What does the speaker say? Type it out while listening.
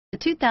The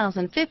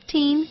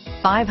 2015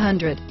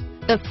 500.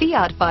 The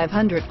Fiat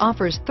 500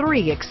 offers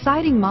 3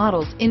 exciting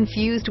models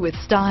infused with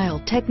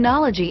style,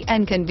 technology,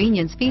 and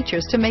convenience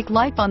features to make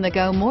life on the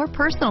go more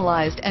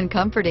personalized and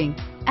comforting.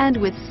 And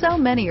with so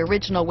many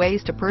original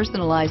ways to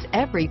personalize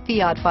every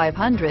Fiat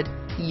 500,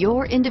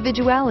 your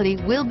individuality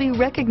will be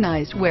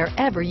recognized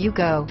wherever you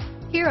go.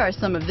 Here are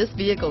some of this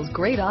vehicle's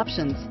great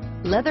options: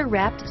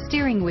 leather-wrapped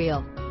steering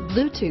wheel,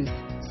 Bluetooth,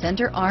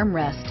 center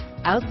armrest,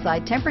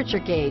 outside temperature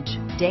gauge,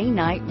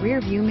 day-night rear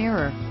view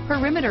mirror,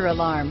 perimeter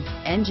alarm,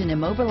 engine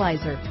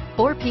immobilizer,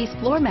 4-piece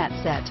floor mat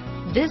set.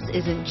 This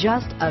isn't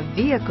just a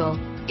vehicle,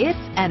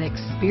 it's an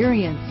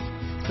experience.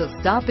 So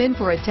stop in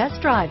for a test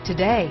drive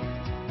today.